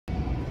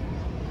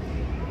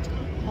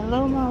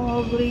Hello my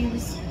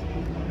lovelies,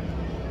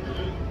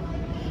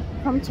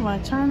 come to my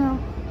channel.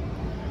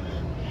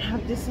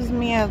 This is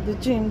me at the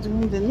gym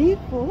doing the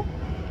needful.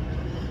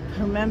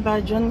 Remember,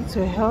 journey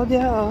to a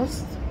healthier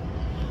us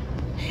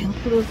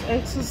includes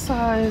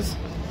exercise,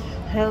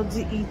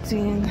 healthy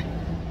eating,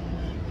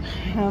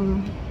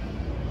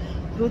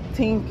 good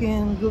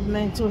thinking, good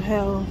mental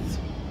health,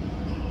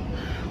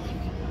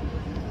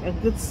 a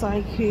good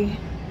psyche.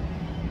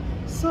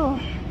 So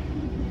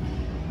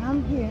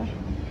I'm here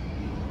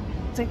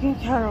taking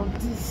care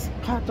of this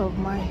part of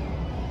my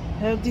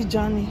healthy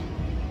journey.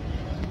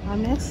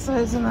 I'm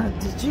exercising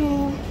at the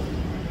gym.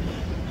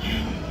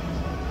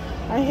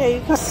 I hear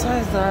you can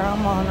exercise that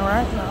I'm on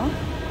right now.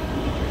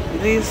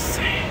 This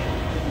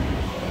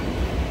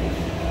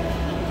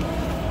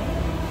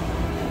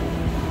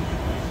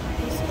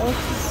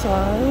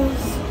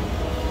exercise,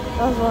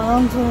 that's what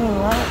I'm doing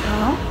right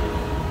now.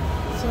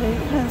 So you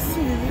can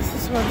see this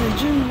is what the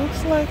gym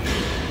looks like.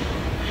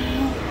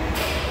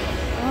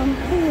 I'm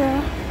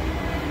here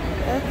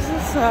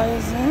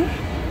exercising.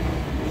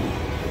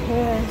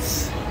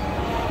 Yes,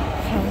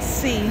 you can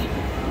see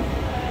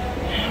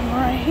I'm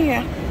right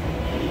here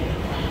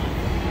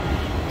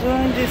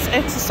doing this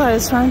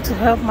exercise, trying to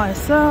help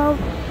myself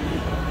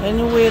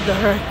any way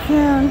that I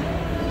can.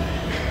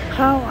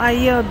 How are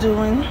you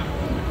doing?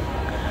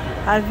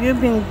 Have you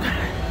been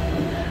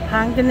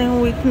hanging in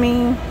with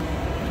me,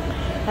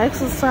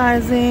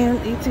 exercising,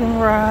 eating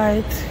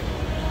right,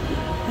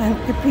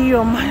 and keeping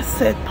your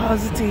mindset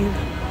positive,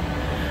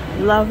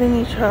 loving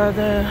each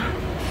other?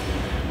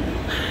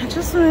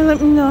 Just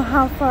let me know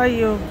how far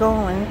you're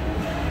going.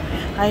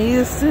 Are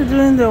you still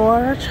doing the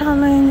water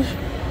challenge?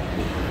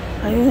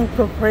 Are you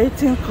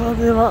incorporating cod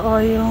liver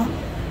oil,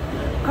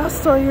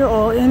 castor oil,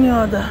 or any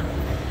other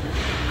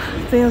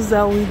things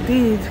that we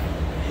did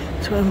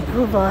to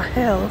improve our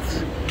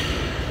health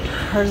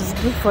that is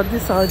good for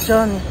this our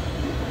journey?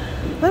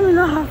 Let me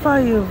know how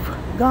far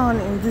you've gone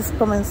in this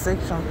comment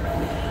section.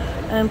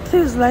 And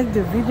please like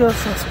the video,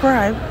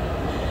 subscribe.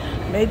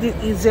 Made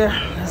it easier.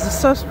 There's a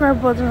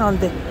subscribe button on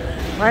the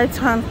right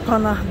hand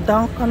corner,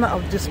 down corner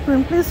of the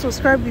screen. Please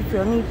subscribe if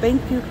you're new.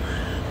 Thank you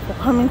for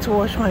coming to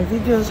watch my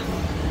videos.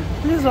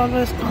 Please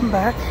always come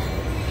back.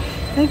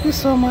 Thank you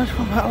so much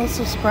for my old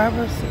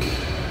subscribers.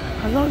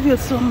 I love you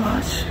so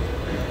much.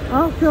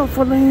 I hope you're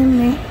following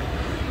me.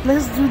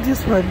 Let's do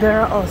this for a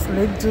better us.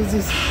 Let's do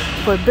this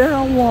for a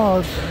better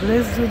world.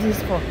 Let's do this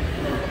for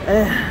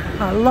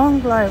a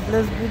long life.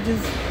 Let's do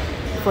this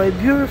for a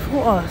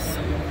beautiful us.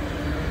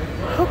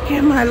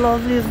 Okay, my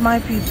lovelies, my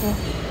people,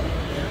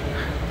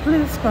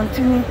 please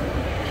continue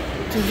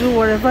to do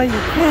whatever you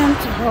can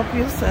to help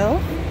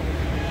yourself.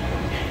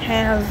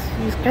 As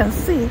you can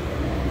see,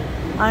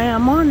 I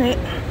am on it.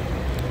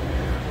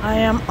 I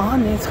am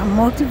on it. I'm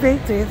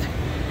motivated.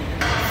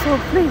 So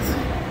please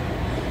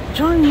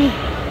join me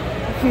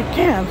if you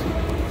can,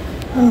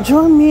 and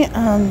join me,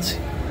 and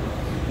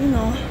you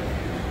know,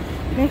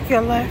 make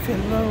your life a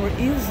little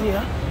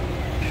easier.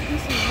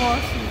 This is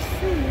what you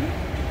see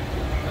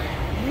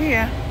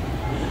here.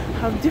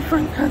 Have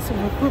different kinds of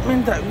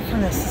equipment that we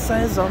can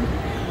exercise on.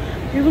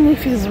 Even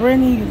if it's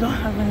raining, you don't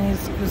have any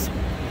excuse.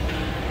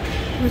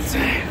 It's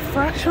a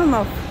fraction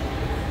of,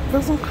 it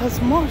doesn't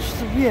cost much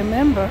to be a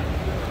member.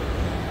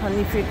 And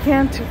if you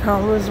can't, you can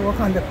always walk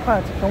on the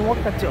path. You can walk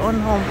at your own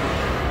home.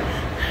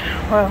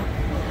 Well,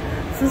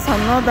 since I'm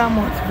not that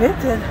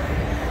motivated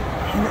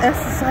in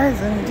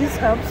exercising, this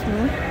helps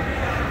me.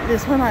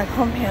 This when I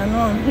come here, I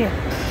know I'm here.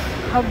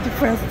 I have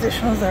different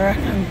stations that I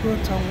can go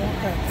to and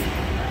walk at.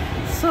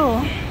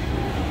 So,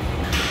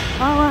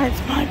 alright,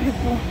 my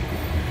people,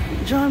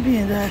 join me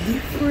in the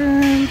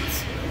different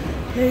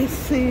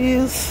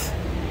places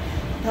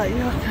that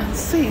you can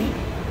see.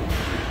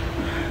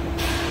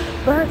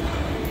 But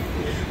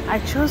I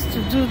chose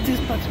to do this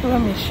particular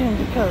machine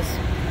because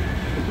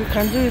you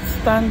can do it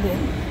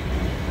standing.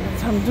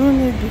 But I'm doing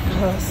it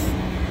because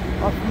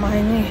of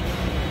my knee.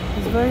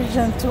 It's very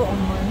gentle on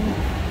my knee.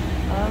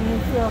 And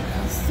if you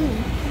can see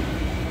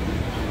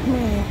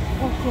me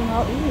walking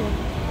out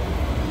here.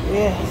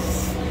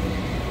 Yes.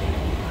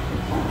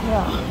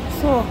 Yeah.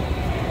 So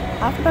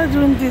after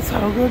doing this,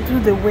 I'll go do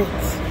the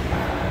weights.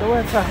 The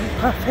weights are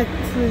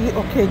perfectly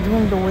okay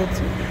doing the weights.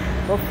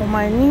 But for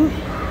my knee,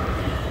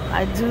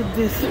 I do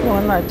this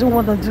one. I don't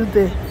want to do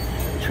the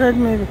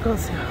treadmill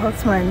because it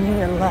hurts my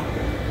knee a lot.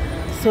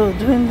 So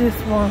doing this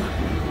one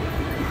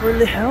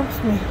really helps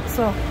me.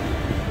 So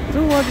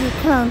do what you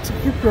can to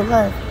keep your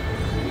life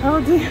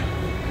healthy.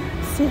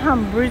 See how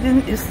I'm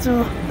breathing, it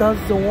still does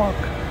the work.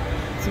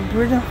 So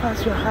breathing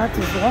fast, your heart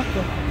is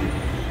working.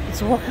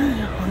 It's working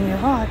on your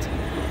heart.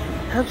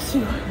 Helps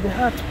you, the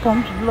heart to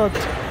pump blood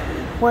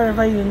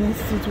wherever you need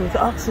it with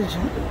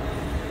oxygen.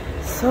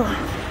 So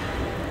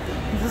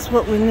this is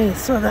what we need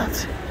so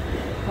that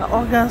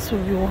our organs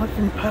will be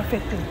working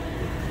perfectly.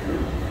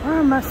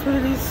 Alright, my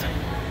sweeties,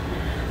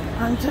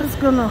 I'm just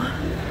gonna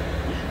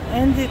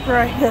end it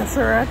right here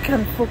so I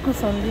can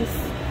focus on this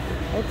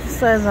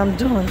exercise I'm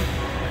doing.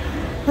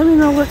 Let me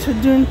know what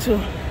you're doing to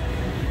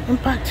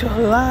impact your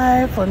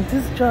life on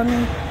this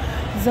journey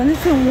Is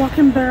anything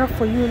working better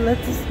for you? Let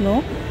us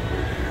know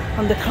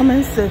on the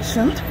comment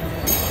section.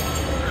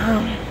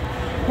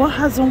 What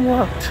hasn't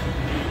worked?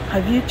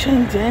 Have you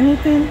changed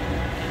anything?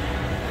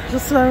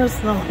 Just let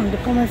us know in the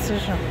comment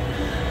section.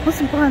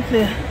 Most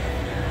importantly,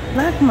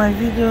 like my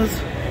videos,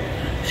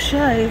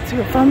 share it to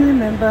your family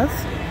members,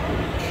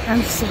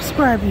 and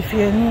subscribe if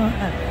you're new.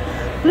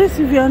 Please,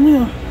 if you're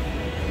new,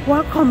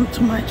 welcome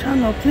to my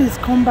channel. Please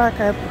come back.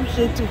 I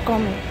appreciate you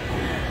coming.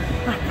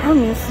 I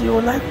promise you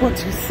will like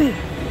what you see.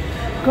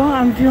 Go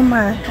and view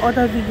my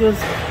other videos.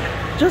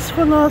 Just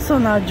follow us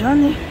on our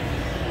journey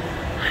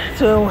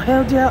to a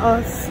healthier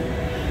us,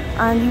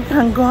 and you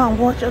can go and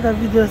watch other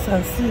videos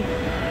and see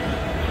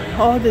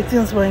all the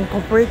things we're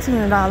incorporating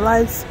in our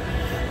lives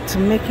to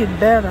make it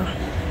better.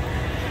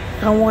 You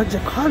can watch the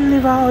cod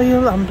liver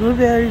oil and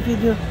blueberry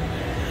video.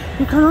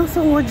 You can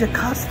also watch the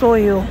castor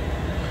oil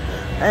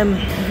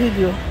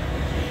video.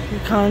 You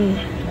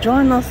can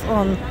join us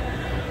on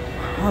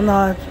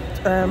our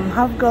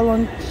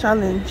half-gallon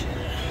challenge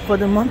for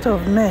the month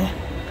of May.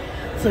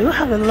 So you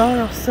have a lot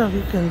of stuff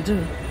you can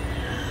do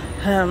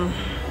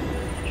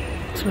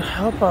to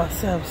help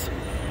ourselves.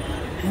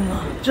 You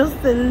know, just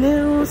a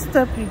little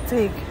step you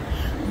take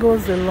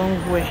goes a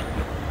long way.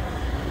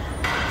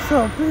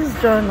 So please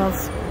join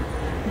us.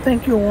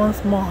 Thank you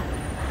once more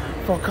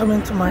for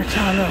coming to my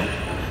channel.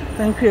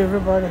 Thank you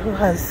everybody who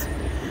has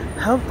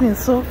helped me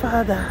so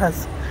far, that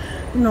has,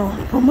 you know,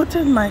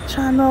 promoted my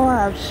channel.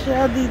 I've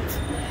shared it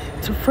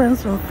to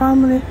friends and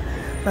family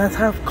that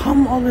have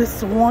come always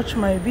to watch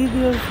my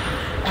videos.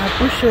 I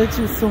appreciate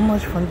you so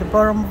much from the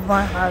bottom of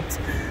my heart.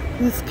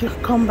 Please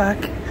come back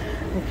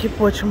and keep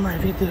watching my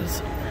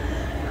videos.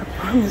 I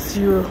promise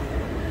you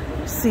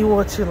see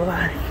what you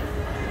like.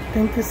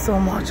 Thank you so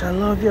much. I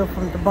love you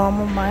from the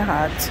bottom of my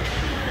heart.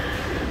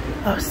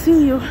 I'll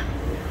see you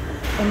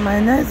in my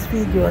next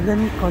video. Let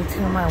me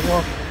continue my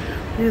work.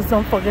 Please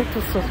don't forget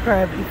to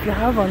subscribe. If you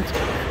haven't,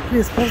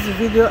 please pause the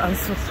video and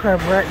subscribe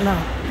right now,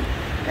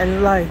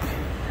 and like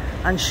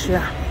and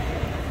share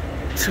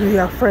to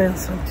your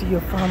friends and to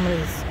your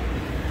families.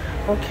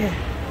 Okay,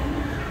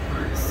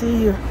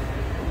 see you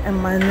in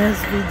my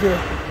next video.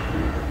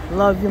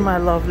 Love you, my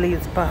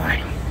lovelies.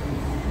 Bye.